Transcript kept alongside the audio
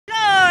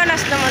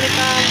अस्सलाम वालेकुम।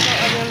 तो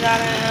अभी हम जा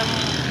रहे हैं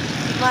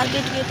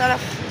मार्केट की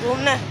तरफ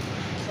घूमने,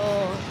 तो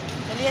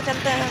चलिए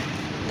चलते हैं,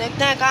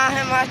 देखते हैं कहाँ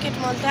है मार्केट।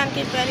 मुल्तान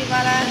की पहली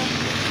बार आए हैं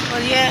और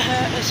ये है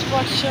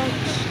स्पोर्ट्स शो,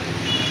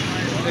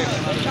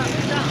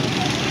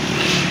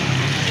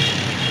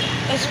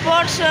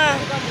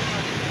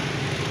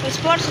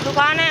 स्पोर्ट्स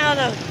दुकान है और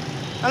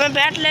हमें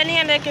बैट लेनी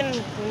है लेकिन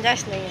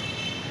गुंजाइश नहीं है।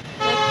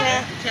 देखते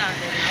हैं,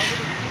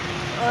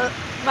 और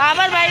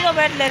बाबर भाई को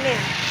बैट लेनी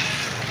है।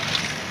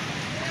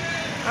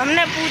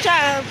 हमने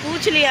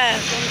पूछ लिया है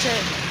उनसे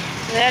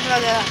रेट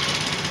वगैरह,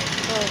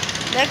 तो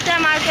देखते हैं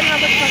मार्केट में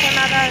कुछ पसंद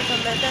आता है तो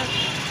लेते हैं,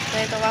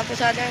 नहीं तो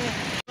वापस आ जाएंगे।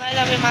 भाई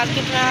अभी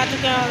मार्केट में आ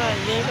चुके हैं और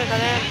यहीं पे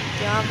खड़े हैं।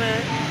 यहाँ पे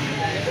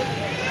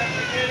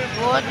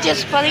बहुत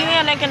चीज़ पड़ी हुई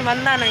है लेकिन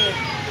बंदा नहीं है।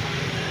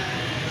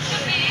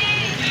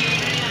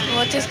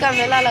 वो चीज़ का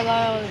मेला लगा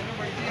हुआ है,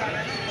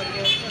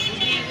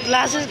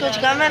 ग्लासेस कुछ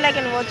कम है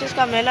लेकिन वो चीज़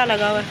का मेला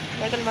लगा हुआ है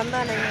लेकिन बंदा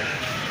नहीं है।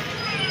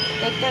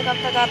 देखते हैं कब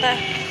तक आता है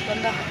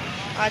बंदा,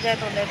 आ जाए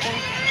तो लेते हैं।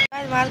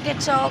 मार्केट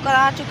से होकर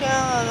आ चुके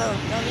हैं और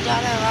अभी जा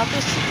रहे हैं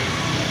वापस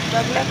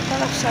बगले की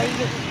तरफ सही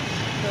है,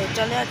 तो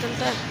चलते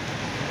हैं।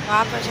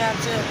 वहाँ पे शायद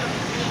से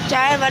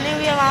चाय बनी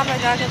हुई है, वहाँ पे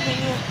जाके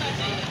पीनी है,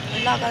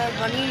 अल्लाह करे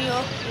बनी हुई हो,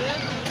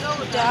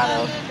 तैयार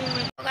हो।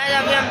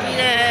 अभी हम पी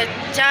रहे हैं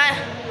चाय,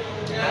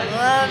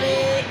 वो भी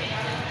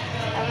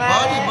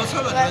हमारे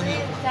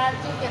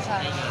चाचू के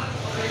साथ,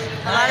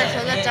 हमारे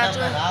फेवरेट चाचू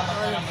है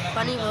और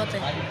पानी बहुत है।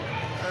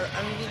 और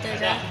अभी भी तेज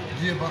है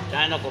ये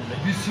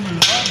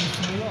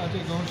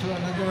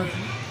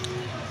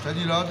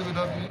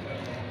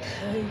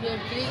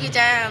फ्री की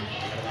चाय,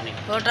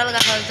 होटल का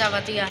खर्चा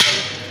बच गया।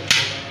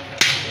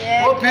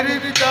 वो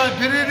फ्री चाय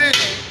फ्री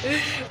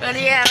और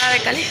ये हमारे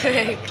कली में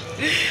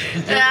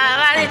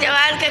हमारे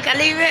जवान के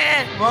कली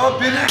में वो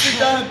फ्री की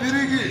चाय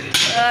फ्री की,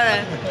 और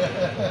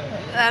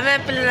हमें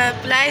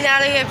पिलाई जा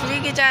रही है फ्री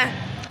की चाय,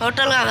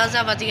 होटल का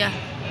खर्चा बच गया।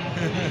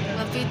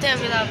 तो पीते हैं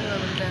फिर आपको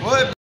मिलते हैं।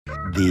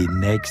 The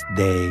next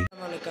day.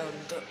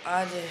 तो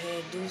आज है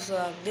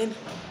दूसरा दिन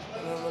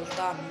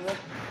मुल्तान में,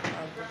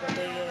 आपको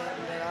पता ही है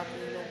मेरा आप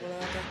लोग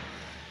बोला था,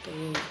 तो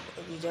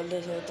अभी जल्दी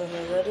से होते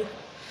हैं रेडी,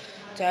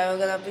 चाय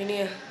वगैरह पीनी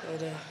है और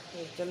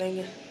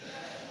चलेंगे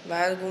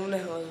बाहर घूमने।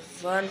 और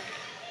 1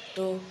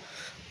 2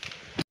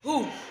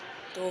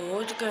 तो हो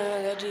चुके हैं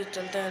रेडी,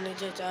 चलते हैं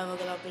नीचे, चाय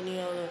वगैरह पीनी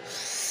है और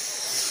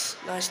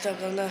नाश्ता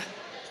करना है।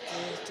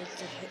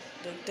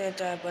 देखते हैं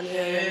चाय बन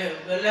गई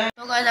है।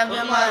 तो गाइस अभी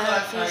हम आए हैं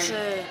फिर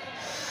से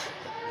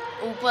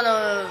ऊपर,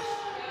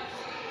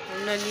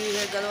 हमने ली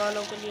है घर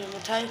वालों के लिए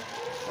मिठाई,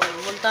 और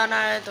मुल्तान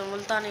आए तो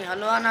मुल्तानी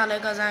हलवा ना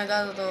लेकर जाएगा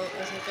तो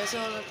ऐसे कैसे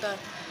हो सकता है।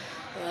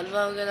 तो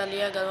हलवा वगैरह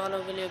लिया घर वालों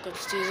के लिए, कुछ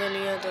चीज़ें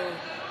ली हैं, तो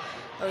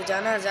अभी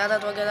जाना है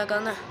ज़्यारत वगैरह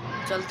करना,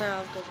 चलते हैं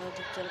आपके साथ।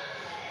 चल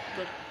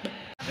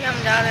अभी हम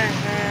जा रहे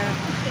हैं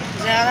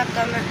ज़्यारत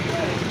करने,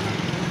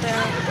 चलते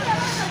हैं।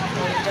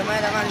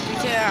 जमात हमारे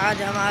पीछे है,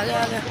 आज हम आगे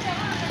आ गए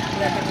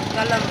लेकिन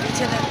कल हम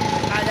पीछे थे,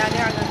 आज आगे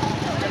आ गए।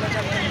 चलो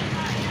चलते हैं।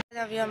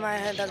 अभी हम आए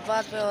हैं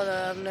दरबार पे और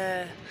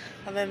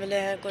हमें मिले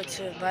हैं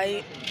कुछ भाई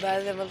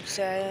बाहर मुल्क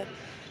से आए हैं।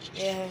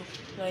 ये हैं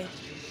भाई,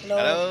 हेलो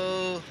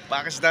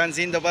पाकिस्तान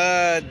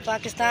जिंदाबाद,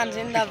 पाकिस्तान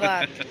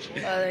जिंदाबाद।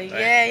 और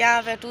ये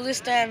यहाँ पे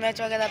टूरिस्ट हैं,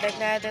 मैच वगैरह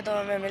देखने आए थे तो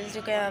हमें मिल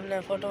चुके हैं, हमने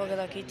फ़ोटो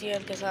वगैरह खींची है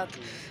उनके साथ।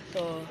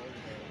 तो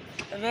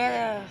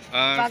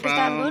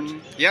Pakistan good?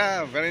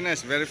 Yeah, very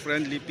nice, very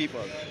friendly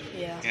people.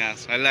 Yeah.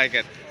 Yes, I like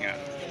it. Yeah.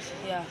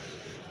 Yeah.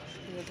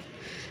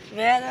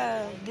 Where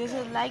this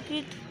is like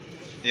it?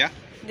 Yeah.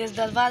 This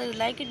darbar is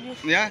like it?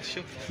 Yeah,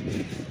 sure.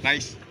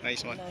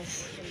 Nice one. Nice.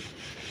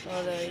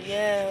 और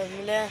ये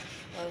मिले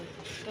और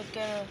तो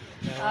क्या,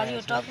 are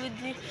you talk with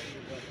me?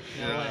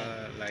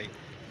 Like.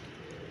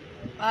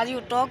 Are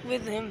you talk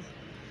with him?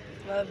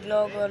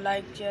 Blog or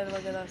like, share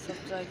वगैरह,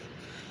 subscribe.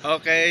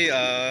 Okay,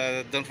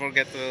 don't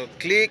forget to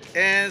click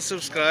and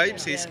subscribe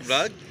his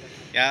vlog.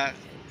 Yeah,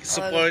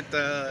 support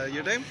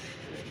your name.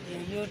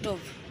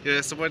 YouTube.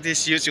 Yeah, support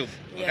his YouTube.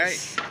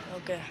 Yes.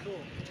 Okay.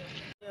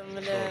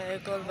 मिले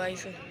एक और भाई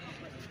से,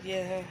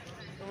 ये है,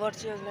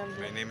 what's your name?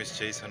 My name is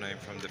Jason.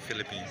 I'm from the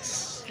Philippines.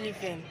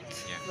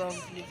 Philippines. Yeah. From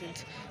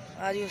Philippines.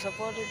 Are you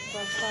supported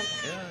Pakistan?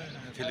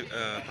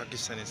 Yeah,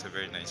 Pakistan is a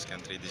very nice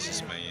country. This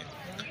is my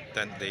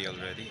 10th day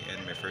already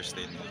and my first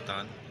day in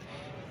Multan,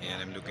 and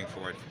I'm looking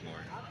forward for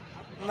more.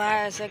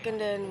 My second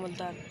day in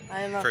Multan.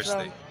 I am First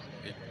day.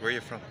 Where are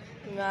you from?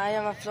 I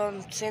am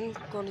from Sindh,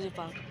 Konji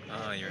Park.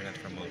 Ah, you're not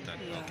from Multan.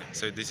 Yeah. Okay.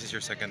 So this is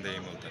your second day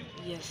in Multan.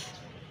 Yes.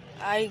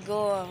 I go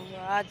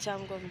आज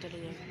शाम को हम चले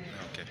जाएंगे.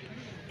 Okay.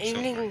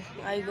 Evening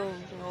I go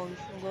home.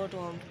 Go to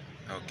home.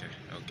 Okay.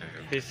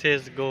 He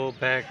says go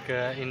back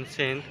in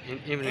Sindh in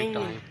evening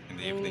time. In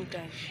the evening.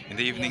 time. In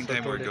the evening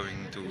time, we're going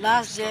to.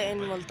 Last day in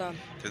Multan.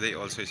 Today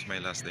also is my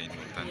last day in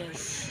Multan.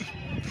 Yes.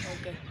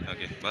 Okay.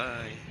 Okay.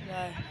 Bye.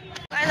 Bye.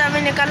 अभी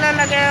निकलने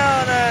लगे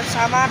और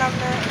सामान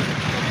हमने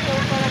उसके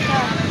ऊपर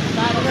रखा,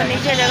 तो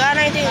नीचे जगह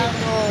नहीं थी,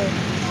 तो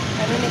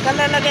अभी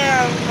निकलने लगे।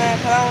 मैं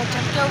खड़ा हूँ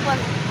छत के ऊपर,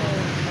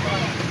 तो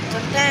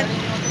चलते हैं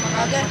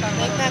आगे,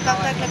 देखते हैं कब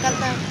तक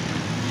निकलते हैं।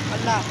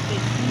 अल्लाह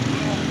हाफिज़,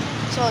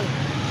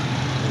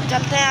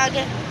 चलते हैं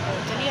आगे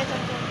तो चलिए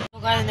चलते हैं। तो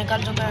गाइस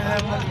निकल चुके हैं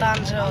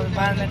मुल्तान से और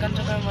बाहर निकल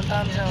चुके हैं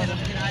मुल्तान से और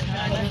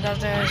अभी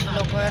करते हैं इस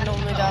लोग को।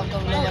 उम्मीद है आपको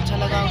व्लॉग अच्छा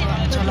लगा होगा।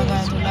 अच्छा लगा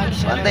है तो लाइक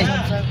शेयर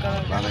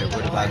सब्सक्राइब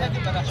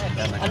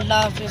करें।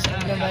 अल्लाह हाफिज़।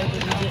 अपने भाई को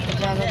दीजिए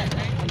इजाज़त।